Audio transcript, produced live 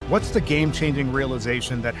What's the game-changing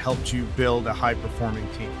realization that helped you build a high-performing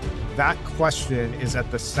team? That question is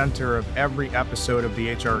at the center of every episode of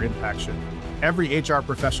the HR Impact Show. Every HR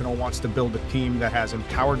professional wants to build a team that has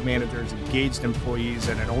empowered managers, engaged employees,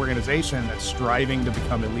 and an organization that's striving to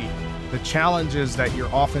become elite. The challenge is that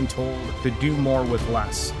you're often told to do more with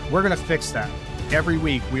less. We're going to fix that. Every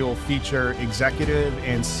week, we will feature executive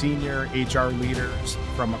and senior HR leaders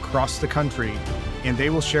from across the country, and they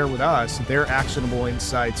will share with us their actionable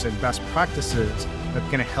insights and best practices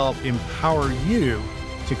that can help empower you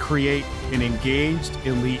to create an engaged,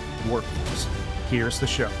 elite workforce. Here's the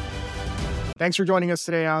show. Thanks for joining us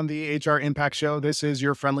today on the HR Impact Show. This is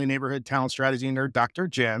your friendly neighborhood talent strategy nerd, Dr.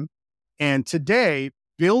 Jim. And today,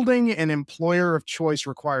 building an employer of choice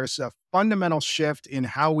requires a fundamental shift in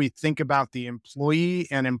how we think about the employee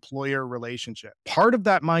and employer relationship. Part of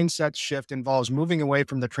that mindset shift involves moving away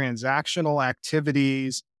from the transactional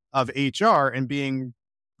activities of HR and being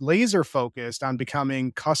laser focused on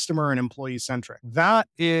becoming customer and employee centric. That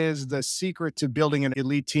is the secret to building an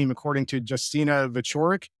elite team, according to Justina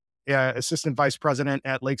Vichorik, Assistant Vice President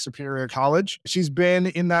at Lake Superior College. She's been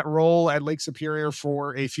in that role at Lake Superior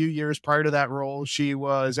for a few years. Prior to that role, she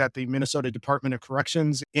was at the Minnesota Department of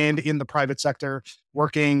Corrections and in the private sector,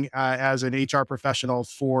 working as an HR professional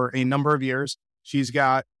for a number of years. She's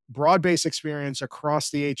got broad-based experience across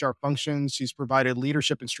the HR functions. She's provided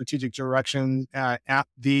leadership and strategic direction at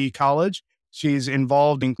the college. She's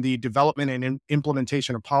involved in the development and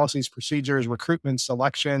implementation of policies, procedures, recruitment,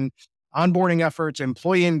 selection, onboarding efforts,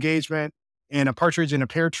 employee engagement, and a partridge in a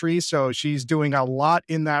pear tree. So she's doing a lot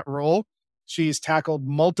in that role. She's tackled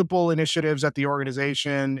multiple initiatives at the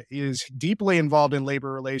organization, is deeply involved in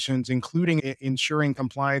labor relations, including ensuring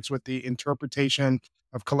compliance with the interpretation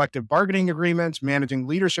of collective bargaining agreements, managing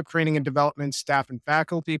leadership training and development, staff and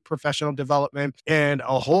faculty professional development, and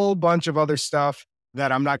a whole bunch of other stuff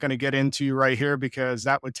that I'm not going to get into right here because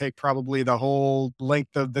that would take probably the whole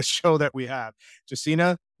length of the show that we have.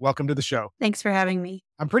 Justina, welcome to the show. Thanks for having me.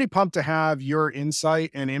 I'm pretty pumped to have your insight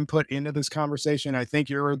and input into this conversation. I think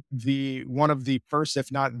you're one of the first,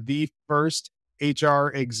 if not the first, HR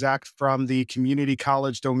exec from the community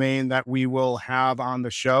college domain that we will have on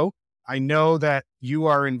the show. I know that you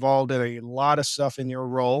are involved in a lot of stuff in your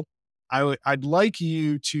role. I'd like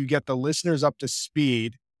you to get the listeners up to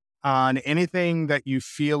speed on anything that you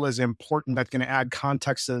feel is important that's going to add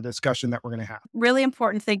context to the discussion that we're going to have. Really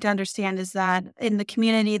important thing to understand is that in the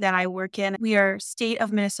community that I work in, we are state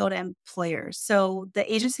of Minnesota employers. So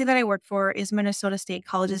the agency that I work for is Minnesota State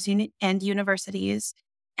Colleges and Universities.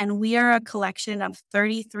 And we are a collection of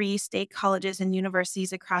 33 state colleges and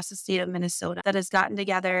universities across the state of Minnesota that has gotten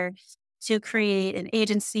together to create an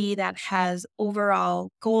agency that has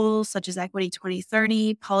overall goals such as Equity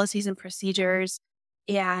 2030, policies and procedures,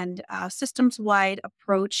 and a systems-wide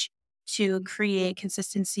approach to create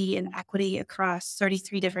consistency and equity across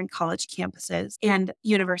 33 different college campuses and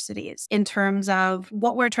universities in terms of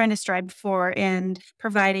what we're trying to strive for and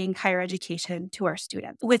providing higher education to our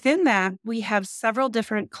students. Within that, we have several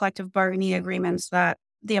different collective bargaining agreements that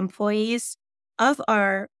the employees of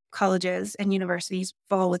our colleges and universities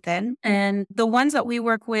fall within. And the ones that we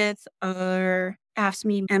work with are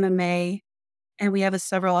AFSCME, MMA, and we have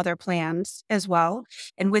several other plans as well.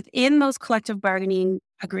 And within those collective bargaining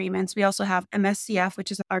agreements, we also have MSCF, which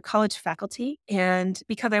is our college faculty. And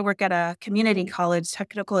because I work at a community college,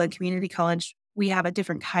 technical and community college, we have a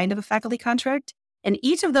different kind of a faculty contract. And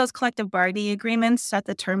each of those collective bargaining agreements set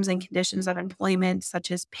the terms and conditions of employment, such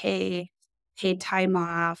as pay, paid time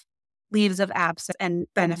off, leaves of absence, and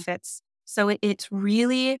benefits. So it's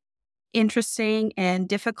really interesting and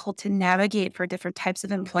difficult to navigate for different types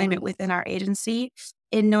of employment within our agency,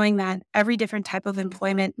 in knowing that every different type of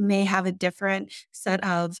employment may have a different set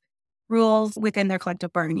of rules within their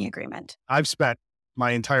collective bargaining agreement. I've spent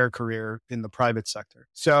my entire career in the private sector.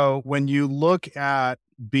 So when you look at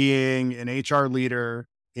being an HR leader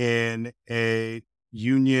in a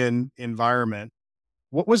union environment,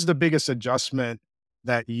 what was the biggest adjustment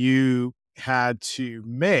that you had to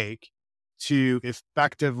make to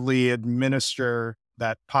effectively administer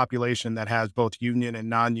that population that has both union and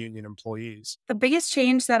non-union employees? The biggest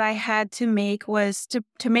change that I had to make was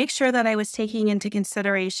to make sure that I was taking into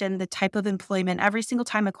consideration the type of employment. Every single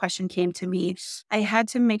time a question came to me, I had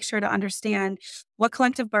to make sure to understand what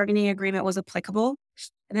collective bargaining agreement was applicable.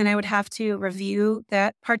 And then I would have to review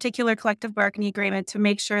that particular collective bargaining agreement to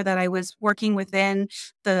make sure that I was working within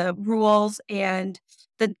the rules and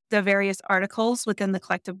the various articles within the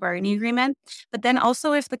collective bargaining agreement. But then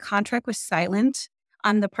also if the contract was silent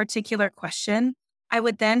on the particular question, I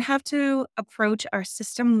would then have to approach our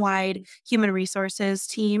system-wide human resources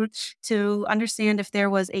team to understand if there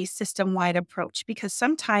was a system-wide approach, because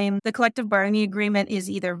sometimes the collective bargaining agreement is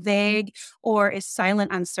either vague or is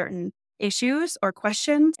silent on certain issues or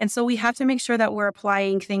questions. And so we have to make sure that we're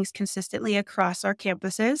applying things consistently across our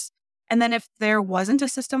campuses. And then if there wasn't a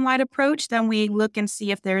system-wide approach, then we look and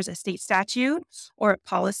see if there's a state statute or a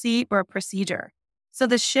policy or a procedure. So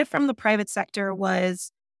the shift from the private sector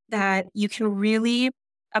was that you can really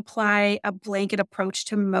apply a blanket approach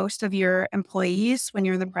to most of your employees when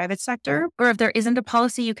you're in the private sector, or if there isn't a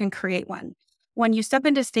policy, you can create one. When you step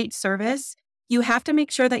into state service, you have to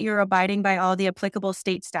make sure that you're abiding by all the applicable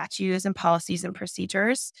state statutes and policies and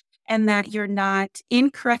procedures, and that you're not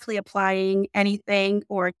incorrectly applying anything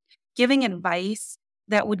or giving advice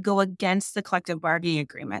that would go against the collective bargaining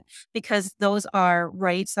agreement, because those are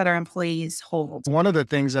rights that our employees hold. One of the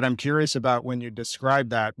things that I'm curious about when you describe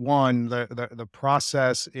that, one, the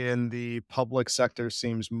process in the public sector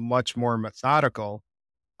seems much more methodical.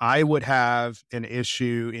 I would have an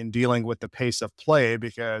issue in dealing with the pace of play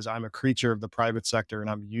because I'm a creature of the private sector and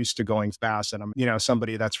I'm used to going fast, and I'm,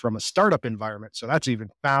 somebody that's from a startup environment. So that's even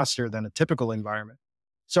faster than a typical environment.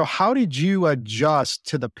 So how did you adjust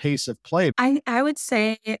to the pace of play? I would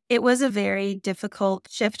say it was a very difficult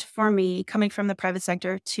shift for me coming from the private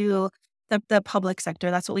sector to the public sector.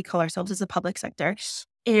 That's what we call ourselves, as the public sector,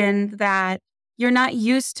 in that you're not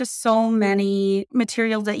used to so many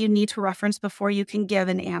materials that you need to reference before you can give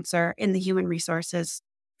an answer in the human resources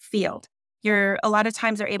field. You're a lot of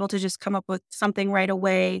times are able to just come up with something right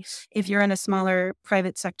away if you're in a smaller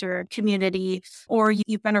private sector community, or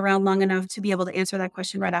you've been around long enough to be able to answer that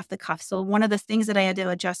question right off the cuff. So one of the things that I had to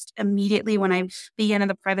adjust immediately when I began in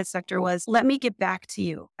the private sector was, let me get back to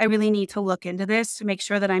you. I really need to look into this to make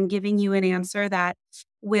sure that I'm giving you an answer that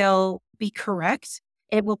will be correct.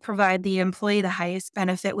 It will provide the employee the highest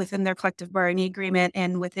benefit within their collective bargaining agreement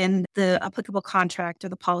and within the applicable contract or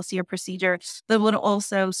the policy or procedure that would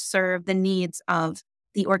also serve the needs of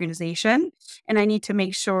the organization. And I need to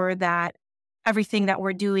make sure that everything that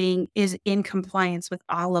we're doing is in compliance with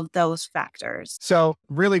all of those factors. So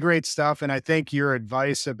really great stuff. And I think your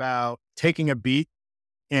advice about taking a beat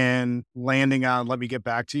and landing on, let me get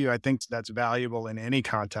back to you, I think that's valuable in any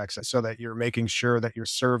context, so that you're making sure that you're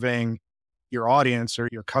serving your audience or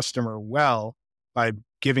your customer well by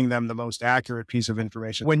giving them the most accurate piece of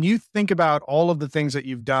information. When you think about all of the things that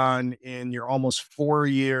you've done in your almost 4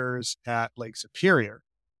 years at Lake Superior,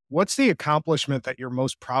 what's the accomplishment that you're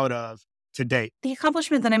most proud of to date? The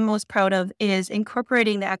accomplishment that I'm most proud of is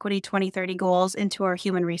incorporating the Equity 2030 goals into our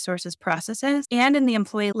human resources processes and in the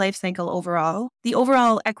employee lifecycle overall. The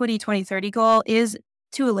overall Equity 2030 goal is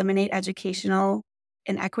to eliminate educational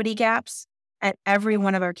inequity gaps at every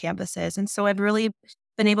one of our campuses. And so I've really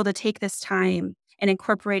been able to take this time and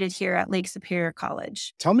incorporate it here at Lake Superior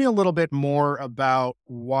College. Tell me a little bit more about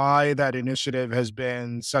why that initiative has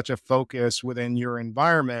been such a focus within your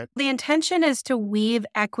environment. The intention is to weave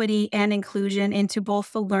equity and inclusion into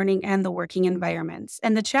both the learning and the working environments.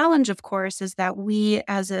 And the challenge, of course, is that we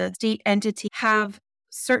as a state entity have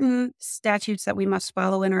certain statutes that we must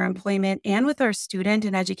follow in our employment and with our student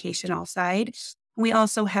and educational side. We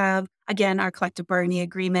also have, again, our collective bargaining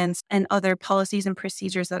agreements and other policies and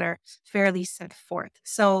procedures that are fairly set forth.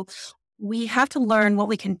 So we have to learn what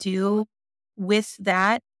we can do with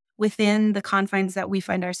that within the confines that we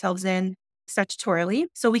find ourselves in statutorily.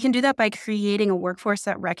 So we can do that by creating a workforce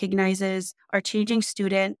that recognizes our changing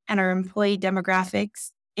student and our employee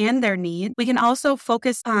demographics and their needs. We can also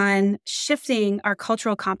focus on shifting our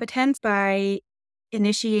cultural competence by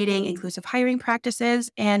initiating inclusive hiring practices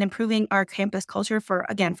and improving our campus culture for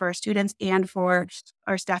our students and for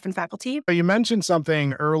our staff and faculty. You mentioned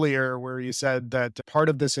something earlier where you said that part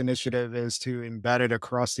of this initiative is to embed it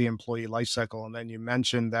across the employee lifecycle. And then you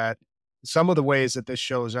mentioned that some of the ways that this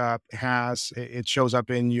shows up it shows up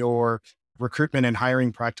in your recruitment and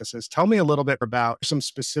hiring practices. Tell me a little bit about some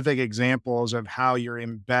specific examples of how you're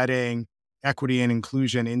embedding equity and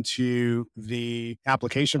inclusion into the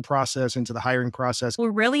application process, into the hiring process. We're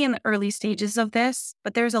really in the early stages of this,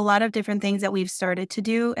 but there's a lot of different things that we've started to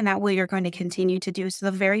do and that we are going to continue to do. So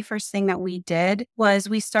the very first thing that we did was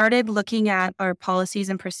we started looking at our policies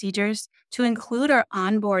and procedures to include our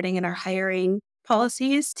onboarding and our hiring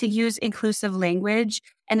policies to use inclusive language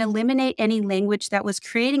and eliminate any language that was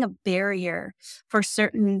creating a barrier for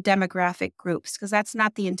certain demographic groups, because that's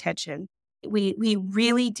not the intention. We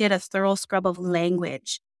really did a thorough scrub of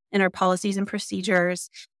language in our policies and procedures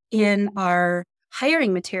in our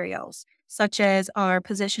hiring materials such as our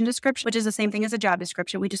position description, which is the same thing as a job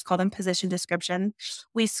description. We just call them position description.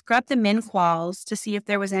 We scrubbed the min quals to see if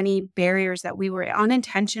there was any barriers that we were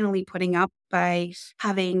unintentionally putting up by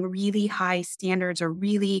having really high standards or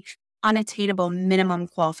really unattainable minimum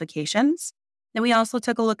qualifications. Then we also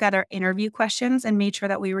took a look at our interview questions and made sure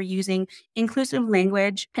that we were using inclusive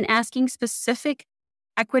language and asking specific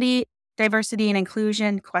equity, diversity, and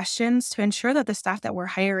inclusion questions to ensure that the staff that we're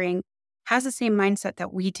hiring has the same mindset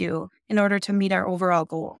that we do in order to meet our overall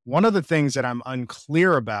goal. One of the things that I'm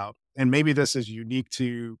unclear about, and maybe this is unique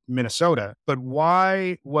to Minnesota, but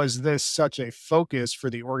why was this such a focus for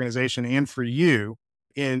the organization and for you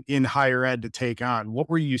in higher ed to take on? What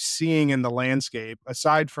were you seeing in the landscape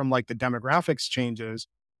aside from like the demographics changes?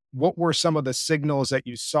 What were some of the signals that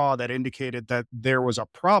you saw that indicated that there was a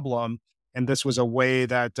problem and this was a way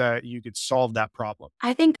that you could solve that problem?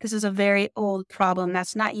 I think this is a very old problem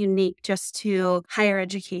that's not unique just to higher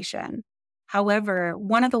education. However,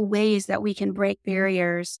 one of the ways that we can break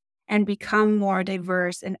barriers and become more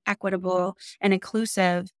diverse and equitable and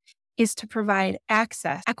inclusive is to provide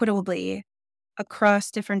access equitably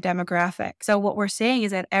across different demographics. So what we're saying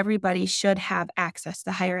is that everybody should have access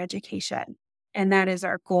to higher education. And that is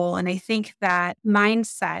our goal. And I think that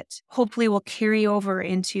mindset hopefully will carry over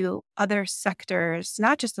into other sectors,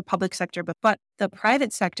 not just the public sector, but the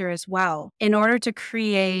private sector as well, in order to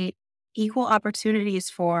create equal opportunities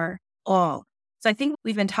for all. So I think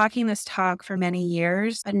we've been talking this talk for many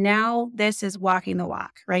years, but now this is walking the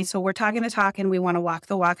walk, right? So we're talking the talk and we want to walk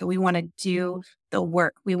the walk and we want to do the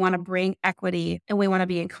work. We want to bring equity and we want to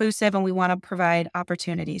be inclusive and we want to provide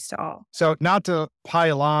opportunities to all. So not to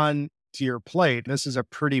pile on to your plate, this is a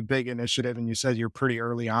pretty big initiative and you said you're pretty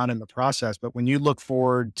early on in the process, but when you look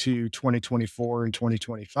forward to 2024 and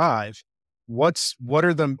 2025, what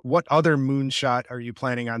other moonshot are you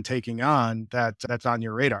planning on taking on that's on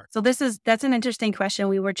your radar? So that's an interesting question.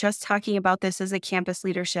 We were just talking about this as a campus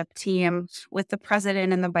leadership team with the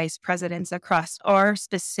president and the vice presidents across our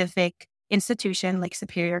specific institution, like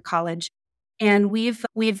Superior College. And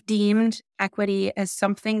we've deemed equity as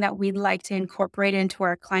something that we'd like to incorporate into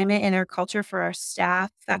our climate and our culture for our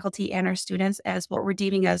staff, faculty, and our students as what we're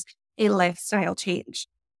deeming as a lifestyle change.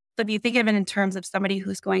 So if you think of it in terms of somebody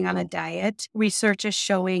who's going on a diet, research is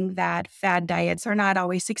showing that fad diets are not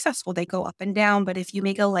always successful. They go up and down. But if you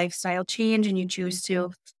make a lifestyle change and you choose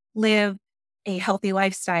to live a healthy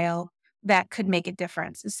lifestyle, that could make a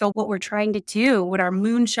difference. So what we're trying to do, what our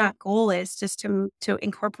moonshot goal is, just to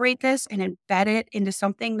incorporate this and embed it into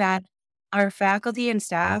something that our faculty and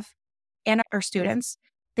staff and our students,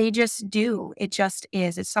 they just do. It just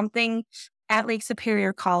is. It's something at Lake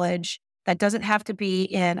Superior College that doesn't have to be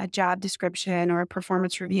in a job description or a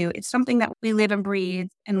performance review. It's something that we live and breathe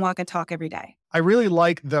and walk and talk every day. I really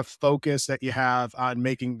like the focus that you have on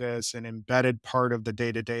making this an embedded part of the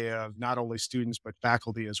day-to-day of not only students, but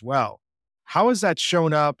faculty as well. How has that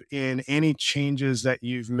shown up in any changes that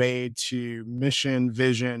you've made to mission,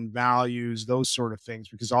 vision, values, those sort of things?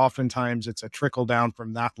 Because oftentimes it's a trickle down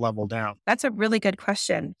from that level down. That's a really good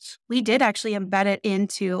question. We did actually embed it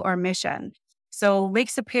into our mission. So Lake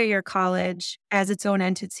Superior College, as its own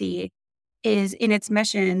entity, is in its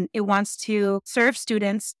mission, it wants to serve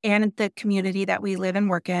students and the community that we live and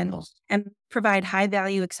work in and provide high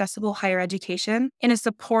value, accessible higher education in a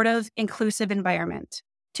supportive, inclusive environment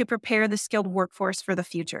to prepare the skilled workforce for the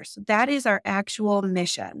future. So that is our actual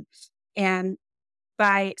mission. And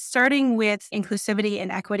by starting with inclusivity and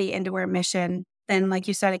equity into our mission, then like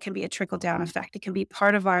you said, it can be a trickle down effect. It can be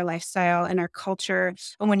part of our lifestyle and our culture.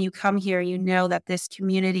 And when you come here, you know that this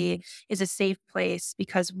community is a safe place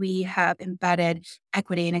because we have embedded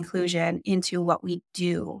equity and inclusion into what we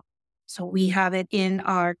do. So we have it in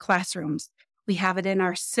our classrooms. We have it in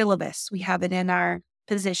our syllabus. We have it in our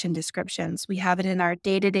position descriptions. We have it in our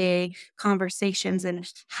day-to-day conversations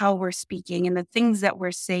and how we're speaking and the things that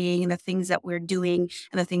we're saying and the things that we're doing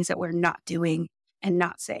and the things that we're not doing and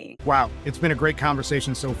not saying. Wow, it's been a great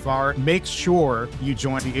conversation so far. Make sure you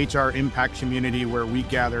join the HR Impact community where we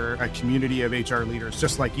gather a community of HR leaders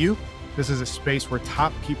just like you. This is a space where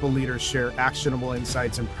top people leaders share actionable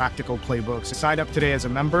insights and practical playbooks. Sign up today as a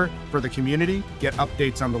member for the community. Get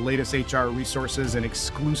updates on the latest HR resources and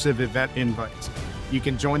exclusive event invites. You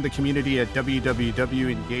can join the community at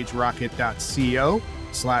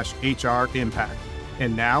www.engagerocket.co/HR Impact.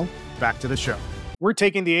 And now, back to the show. We're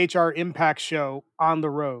taking the HR Impact Show on the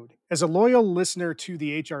road. As a loyal listener to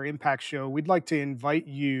the HR Impact Show, we'd like to invite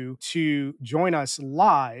you to join us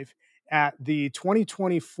live at the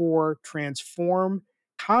 2024 Transform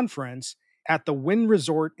Conference at the Wynn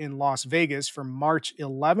Resort in Las Vegas from March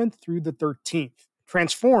 11th through the 13th.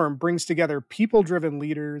 Transform brings together people driven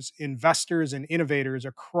leaders, investors, and innovators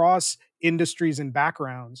across industries and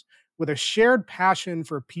backgrounds with a shared passion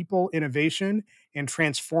for people, innovation, and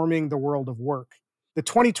transforming the world of work. The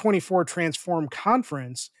 2024 Transform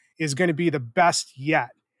Conference is going to be the best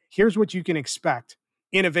yet. Here's what you can expect: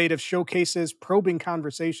 innovative showcases, probing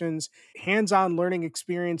conversations, hands on learning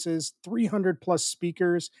experiences, 300 plus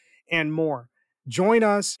speakers, and more. Join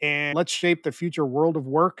us and let's shape the future world of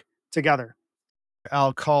work together.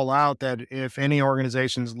 I'll call out that if any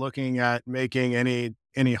organization's looking at making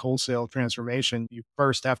any wholesale transformation, you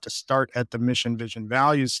first have to start at the mission, vision,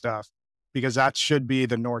 values stuff, because that should be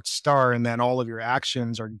the North Star. And then all of your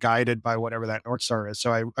actions are guided by whatever that North Star is.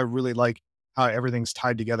 So I really like how everything's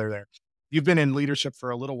tied together there. You've been in leadership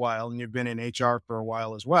for a little while and you've been in HR for a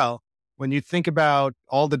while as well. When you think about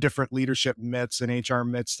all the different leadership myths and HR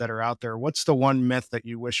myths that are out there, what's the one myth that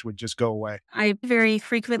you wish would just go away? I very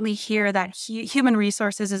frequently hear that human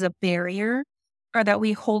resources is a barrier, or that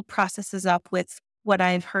we hold processes up with what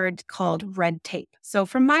I've heard called red tape. So,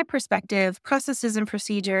 from my perspective, processes and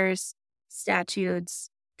procedures, statutes,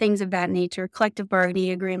 things of that nature, collective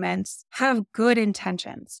bargaining agreements have good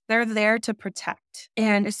intentions. They're there to protect.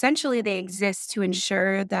 And essentially, they exist to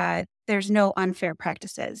ensure that there's no unfair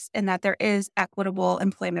practices and that there is equitable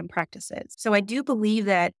employment practices. So, I do believe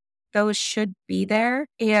that those should be there.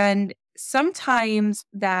 And sometimes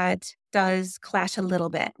that does clash a little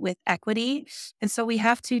bit with equity. And so we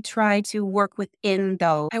have to try to work within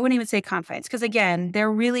those. I wouldn't even say confines, because again,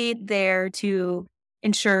 they're really there to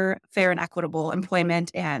ensure fair and equitable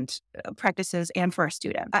employment and practices and for our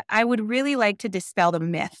students. I would really like to dispel the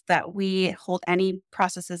myth that we hold any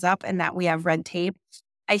processes up and that we have red tape.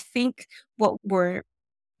 I think what we're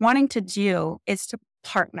wanting to do is to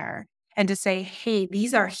partner and to say, hey,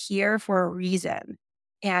 these are here for a reason.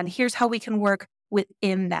 And here's how we can work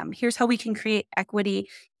within them. Here's how we can create equity,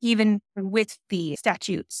 even with the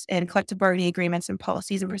statutes and collective bargaining agreements and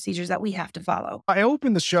policies and procedures that we have to follow. I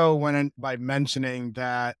opened the show by mentioning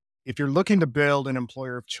that if you're looking to build an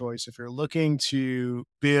employer of choice, if you're looking to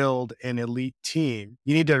build an elite team,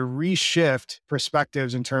 you need to reshift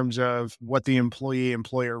perspectives in terms of what the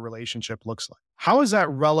employee-employer relationship looks like. How is that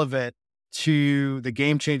relevant to the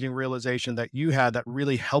game-changing realization that you had that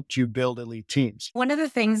really helped you build elite teams? One of the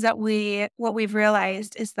things that what we've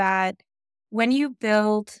realized is that when you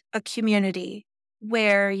build a community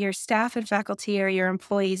where your staff and faculty or your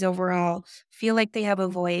employees overall feel like they have a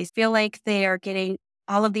voice, feel like they are getting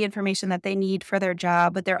all of the information that they need for their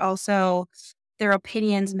job, but their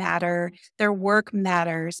opinions matter, their work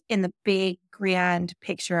matters in the big, grand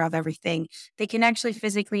picture of everything. They can actually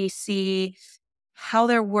physically see how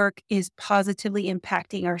their work is positively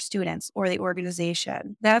impacting our students or the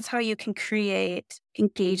organization. That's how you can create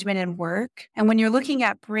engagement in work. And when you're looking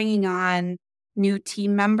at bringing on new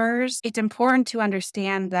team members, it's important to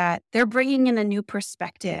understand that they're bringing in a new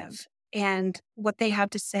perspective and what they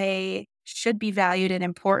have to say should be valued and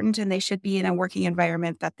important, and they should be in a working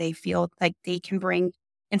environment that they feel like they can bring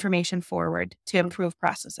information forward to improve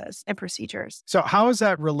processes and procedures. So how is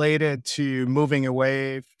that related to moving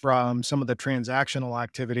away from some of the transactional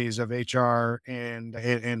activities of HR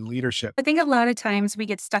and leadership? I think a lot of times we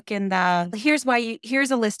get stuck in here's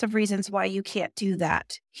a list of reasons why you can't do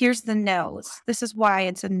that. Here's the no's. This is why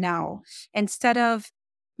it's a no. Instead of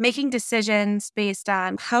making decisions based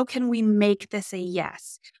on how can we make this a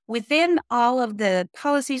yes? Within all of the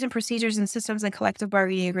policies and procedures and systems and collective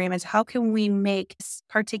bargaining agreements, how can we make this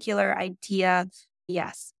particular idea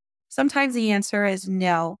yes? Sometimes the answer is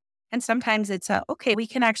no. And sometimes it's okay, we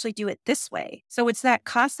can actually do it this way. So it's that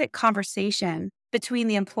constant conversation between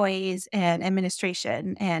the employees and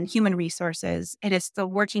administration and human resources. It is the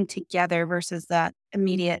working together versus the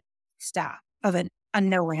immediate stop of a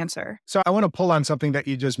no answer. So I want to pull on something that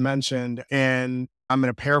you just mentioned, and I'm going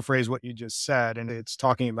to paraphrase what you just said, and it's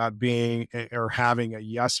talking about being or having a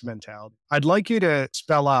yes mentality. I'd like you to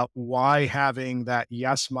spell out why having that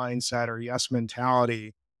yes mindset or yes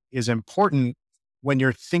mentality is important when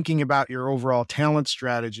you're thinking about your overall talent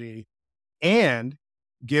strategy, and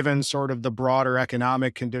given sort of the broader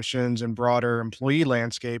economic conditions and broader employee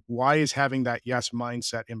landscape, why is having that yes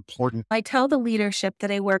mindset important? I tell the leadership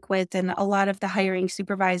that I work with and a lot of the hiring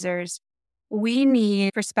supervisors, we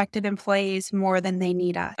need prospective employees more than they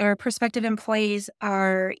need us. Our prospective employees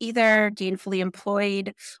are either gainfully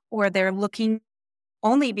employed or they're looking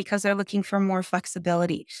only because they're looking for more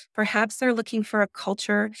flexibility. Perhaps they're looking for a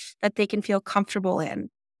culture that they can feel comfortable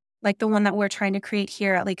in, like the one that we're trying to create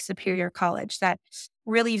here at Lake Superior College that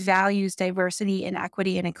really values diversity and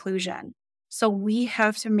equity and inclusion. So we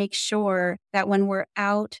have to make sure that when we're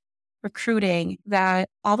out recruiting that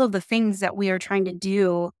all of the things that we are trying to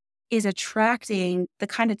do is attracting the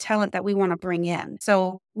kind of talent that we want to bring in.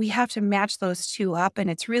 So we have to match those two up. And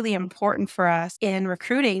it's really important for us in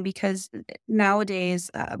recruiting because nowadays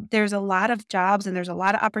there's a lot of jobs and there's a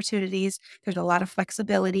lot of opportunities. There's a lot of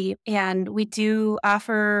flexibility. And we do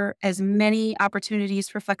offer as many opportunities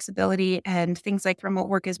for flexibility and things like remote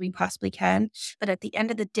work as we possibly can. But at the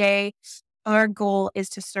end of the day, our goal is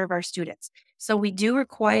to serve our students. So we do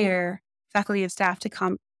require faculty and staff to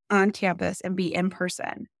come on campus and be in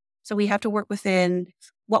person. So we have to work within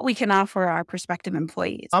what we can offer our prospective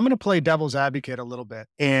employees. I'm going to play devil's advocate a little bit.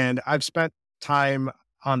 And I've spent time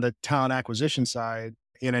on the talent acquisition side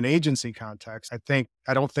in an agency context.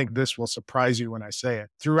 I don't think this will surprise you when I say it.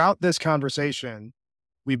 Throughout this conversation,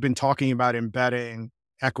 we've been talking about embedding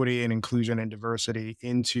equity and inclusion and diversity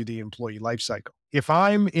into the employee lifecycle. If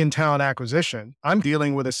I'm in talent acquisition, I'm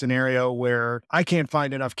dealing with a scenario where I can't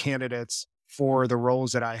find enough candidates for the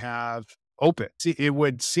roles that I have open. See, it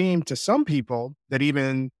would seem to some people that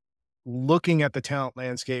even looking at the talent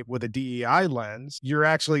landscape with a DEI lens, you're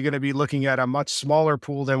actually going to be looking at a much smaller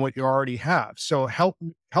pool than what you already have. So help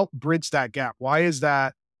bridge that gap. Why is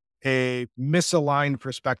that a misaligned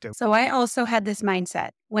perspective? So I also had this mindset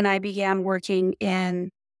when I began working in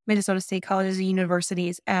Minnesota State colleges and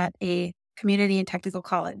universities at a community and technical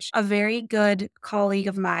college. A very good colleague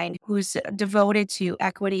of mine who's devoted to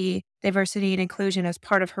equity, diversity, and inclusion as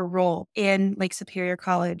part of her role in Lake Superior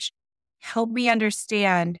College helped me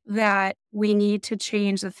understand that we need to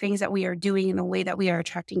change the things that we are doing in the way that we are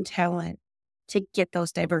attracting talent to get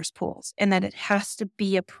those diverse pools, and that it has to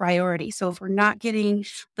be a priority. So if we're not getting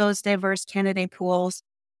those diverse candidate pools,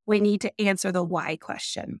 we need to answer the why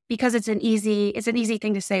question, because it's an easy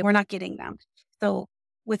thing to say, we're not getting them. So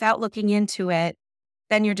without looking into it,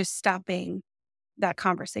 then you're just stopping that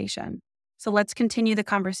conversation. So let's continue the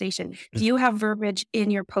conversation. Do you have verbiage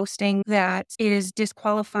in your posting that is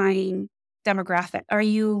disqualifying demographic? Are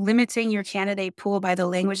you limiting your candidate pool by the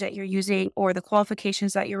language that you're using or the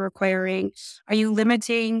qualifications that you're requiring? Are you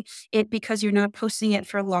limiting it because you're not posting it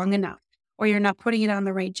for long enough, or you're not putting it on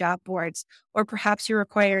the right job boards? Or perhaps you're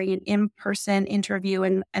requiring an in-person interview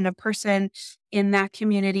and a person in that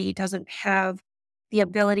community doesn't have the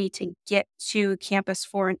ability to get to campus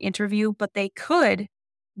for an interview, but they could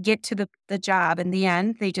get to the job in the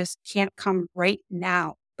end. They just can't come right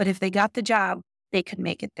now. But if they got the job, they could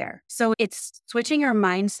make it there. So it's switching your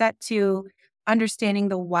mindset to understanding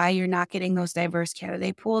the why you're not getting those diverse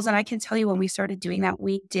candidate pools. And I can tell you when we started doing that,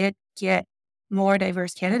 we did get more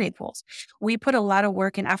diverse candidate pools. We put a lot of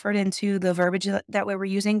work and effort into the verbiage that we were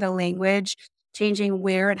using, the language, changing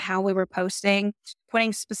where and how we were posting,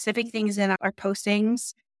 putting specific things in our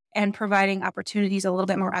postings, and providing opportunities a little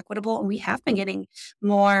bit more equitable. And we have been getting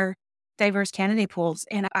more diverse candidate pools.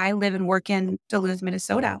 And I live and work in Duluth,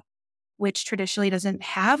 Minnesota, which traditionally doesn't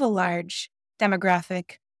have a large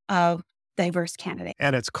demographic of diverse candidates.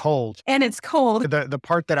 And it's cold. The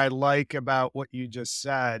part that I like about what you just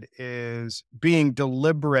said is being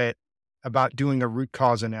deliberate about doing a root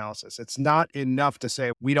cause analysis. It's not enough to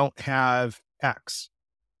say we don't have X.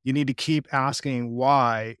 You need to keep asking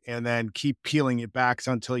why and then keep peeling it back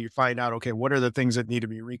until you find out, okay, what are the things that need to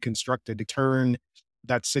be reconstructed to turn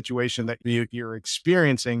that situation that you're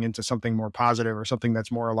experiencing into something more positive or something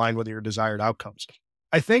that's more aligned with your desired outcomes.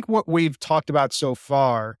 I think what we've talked about so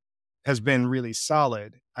far has been really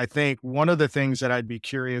solid. I think one of the things that I'd be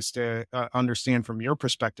curious to understand from your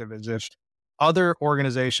perspective is if other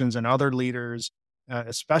organizations and other leaders,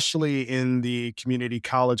 especially in the community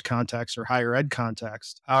college context or higher ed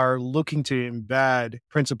context, are looking to embed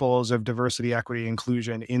principles of diversity, equity,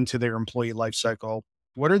 inclusion into their employee lifecycle.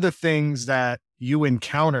 What are the things that you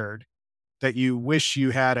encountered that you wish you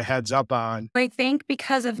had a heads up on? I think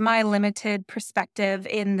because of my limited perspective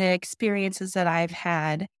in the experiences that I've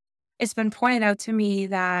had, it's been pointed out to me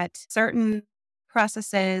that certain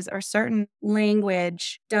processes or certain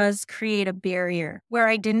language does create a barrier where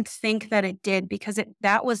I didn't think that it did, because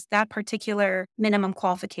that particular minimum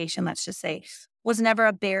qualification, let's just say, was never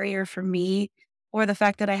a barrier for me. Or the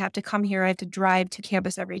fact that I have to come here, I have to drive to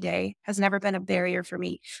campus every day has never been a barrier for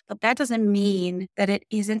me. But that doesn't mean that it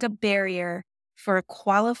isn't a barrier for a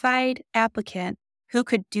qualified applicant who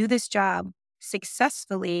could do this job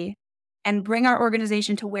successfully and bring our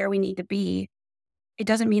organization to where we need to be. It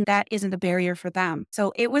doesn't mean that isn't a barrier for them.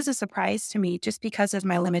 So it was a surprise to me just because of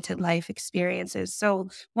my limited life experiences. So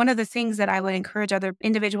one of the things that I would encourage other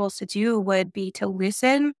individuals to do would be to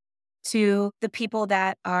listen to the people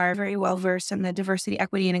that are very well versed in the diversity,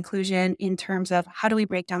 equity, and inclusion in terms of how do we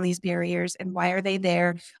break down these barriers and why are they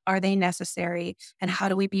there? Are they necessary? And how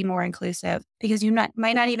do we be more inclusive? Because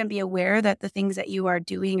might not even be aware that the things that you are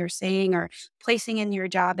doing or saying or placing in your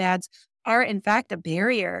job ads are in fact a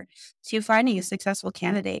barrier to finding a successful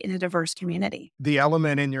candidate in a diverse community. The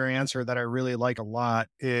element in your answer that I really like a lot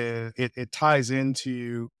is it ties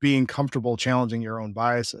into being comfortable challenging your own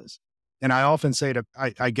biases. And I often say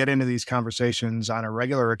I get into these conversations on a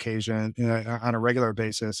regular occasion, on a regular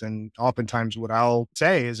basis. And oftentimes what I'll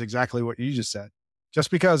say is exactly what you just said.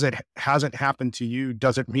 Just because it hasn't happened to you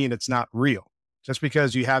doesn't mean it's not real. Just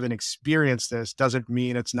because you haven't experienced this doesn't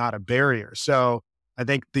mean it's not a barrier. So I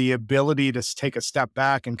think the ability to take a step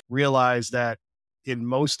back and realize that in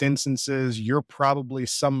most instances, you're probably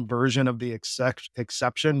some version of the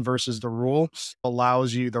exception versus the rule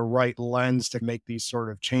allows you the right lens to make these sort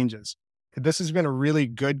of changes. This has been a really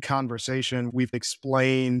good conversation. We've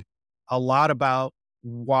explained a lot about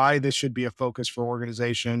why this should be a focus for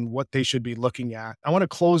organization, what they should be looking at. I want to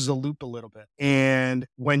close the loop a little bit. And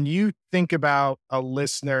when you think about a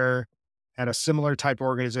listener at a similar type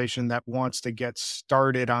organization that wants to get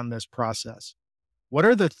started on this process, what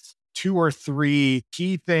are the two or three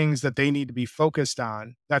key things that they need to be focused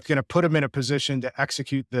on that's going to put them in a position to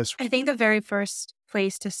execute this? I think the very first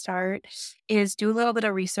place to start is do a little bit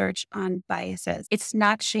of research on biases. It's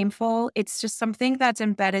not shameful. It's just something that's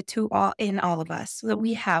embedded in all of us so that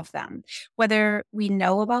we have them, whether we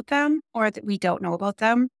know about them or that we don't know about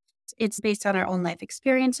them. It's based on our own life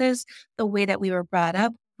experiences, the way that we were brought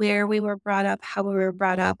up, where we were brought up, how we were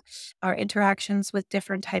brought up, our interactions with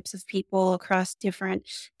different types of people across different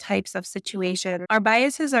types of situations. Our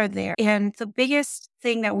biases are there. And the biggest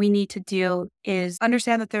thing that we need to do is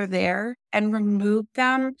understand that they're there and remove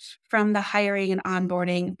them from the hiring and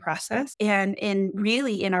onboarding process and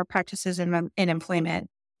in our practices in employment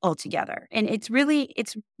altogether. And it's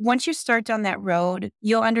once you start down that road,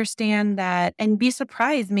 you'll understand that and be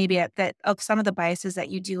surprised maybe at that of some of the biases that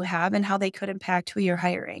you do have and how they could impact who you're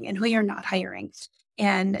hiring and who you're not hiring.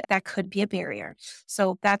 And that could be a barrier.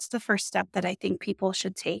 So that's the first step that I think people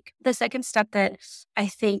should take. The second step that I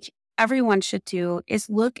think everyone should do is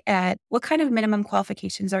look at what kind of minimum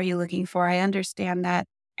qualifications are you looking for? I understand that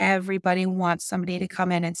everybody wants somebody to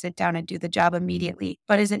come in and sit down and do the job immediately.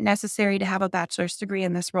 But is it necessary to have a bachelor's degree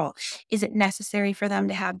in this role? Is it necessary for them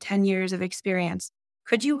to have 10 years of experience?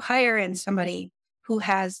 Could you hire in somebody who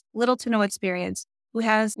has little to no experience, who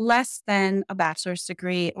has less than a bachelor's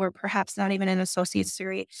degree, or perhaps not even an associate's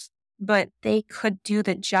degree, but they could do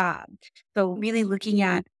the job? So really looking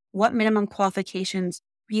at what minimum qualifications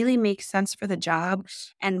really make sense for the job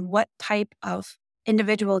and what type of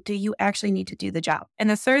individual do you actually need to do the job. And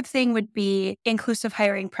the third thing would be inclusive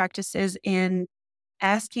hiring practices in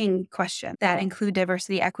asking questions that include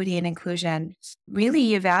diversity, equity, and inclusion,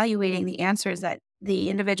 really evaluating the answers that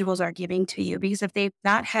the individuals are giving to you. Because if they've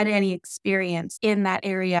not had any experience in that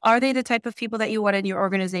area, are they the type of people that you want in your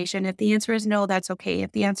organization? If the answer is no, that's okay.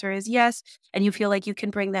 If the answer is yes, and you feel like you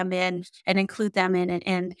can bring them in and include them in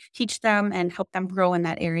and teach them and help them grow in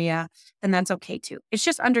that area, then that's okay too. It's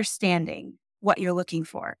just understanding what you're looking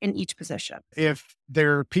for in each position. If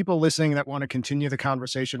there are people listening that want to continue the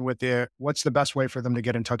conversation with you, what's the best way for them to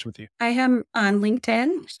get in touch with you? I am on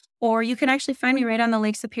LinkedIn, or you can actually find me right on the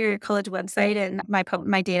Lake Superior College website, and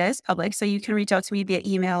my data is public, so you can reach out to me via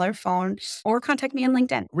email or phone or contact me on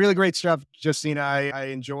LinkedIn. Really great stuff, Justina. I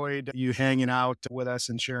enjoyed you hanging out with us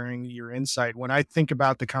and sharing your insight. When I think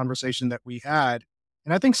about the conversation that we had,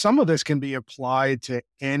 and I think some of this can be applied to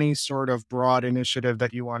any sort of broad initiative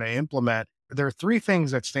that you want to implement, there are three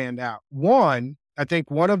things that stand out. One, I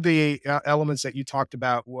think one of the elements that you talked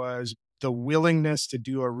about was the willingness to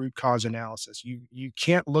do a root cause analysis. You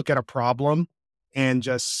can't look at a problem and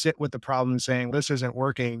just sit with the problem saying, this isn't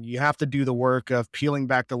working. You have to do the work of peeling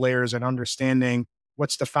back the layers and understanding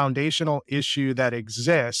what's the foundational issue that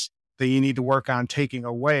exists that you need to work on taking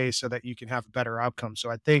away so that you can have a better outcome.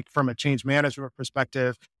 So I think from a change management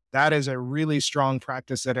perspective, that is a really strong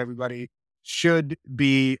practice that everybody should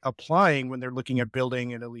be applying when they're looking at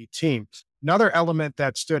building an elite team. Another element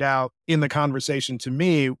that stood out in the conversation to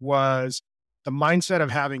me was the mindset of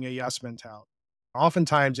having a yes mentality.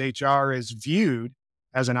 Oftentimes, HR is viewed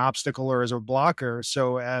as an obstacle or as a blocker.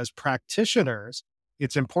 So as practitioners,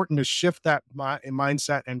 it's important to shift that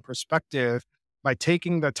mindset and perspective by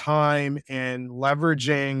taking the time and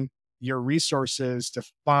leveraging your resources to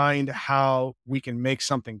find how we can make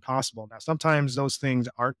something possible. Now, sometimes those things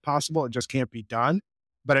aren't possible. It just can't be done.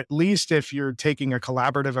 But at least if you're taking a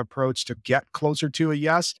collaborative approach to get closer to a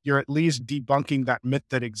yes, you're at least debunking that myth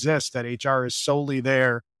that exists that HR is solely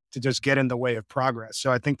there to just get in the way of progress.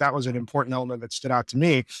 So I think that was an important element that stood out to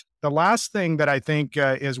me. The last thing that I think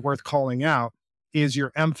is worth calling out is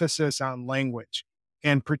your emphasis on language,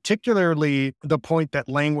 and particularly the point that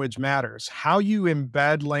language matters. How you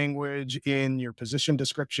embed language in your position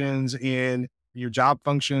descriptions, in your job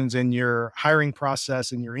functions, in your hiring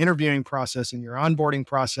process, in your interviewing process, in your onboarding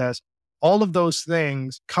process, all of those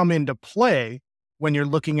things come into play when you're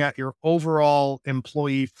looking at your overall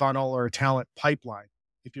employee funnel or talent pipeline.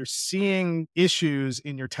 If you're seeing issues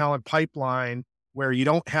in your talent pipeline where you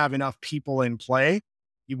don't have enough people in play,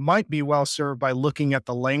 you might be well served by looking at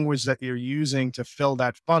the language that you're using to fill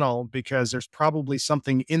that funnel, because there's probably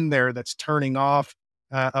something in there that's turning off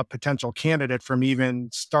a potential candidate from even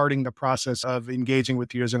starting the process of engaging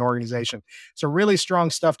with you as an organization. So really strong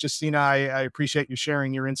stuff, Justina. I appreciate you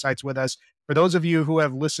sharing your insights with us. For those of you who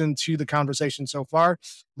have listened to the conversation so far,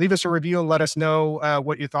 leave us a review and let us know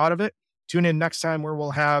what you thought of it. Tune in next time where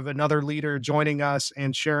we'll have another leader joining us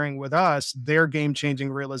and sharing with us their game-changing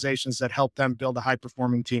realizations that help them build a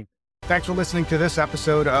high-performing team. Thanks for listening to this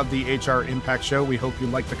episode of the HR Impact Show. We hope you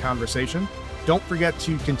liked the conversation. Don't forget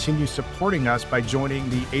to continue supporting us by joining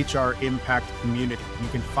the HR Impact community. You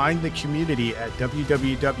can find the community at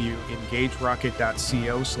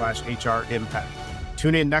www.engagerocket.co/HR Impact.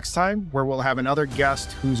 Tune in next time where we'll have another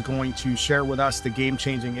guest who's going to share with us the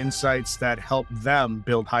game-changing insights that help them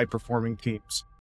build high-performing teams.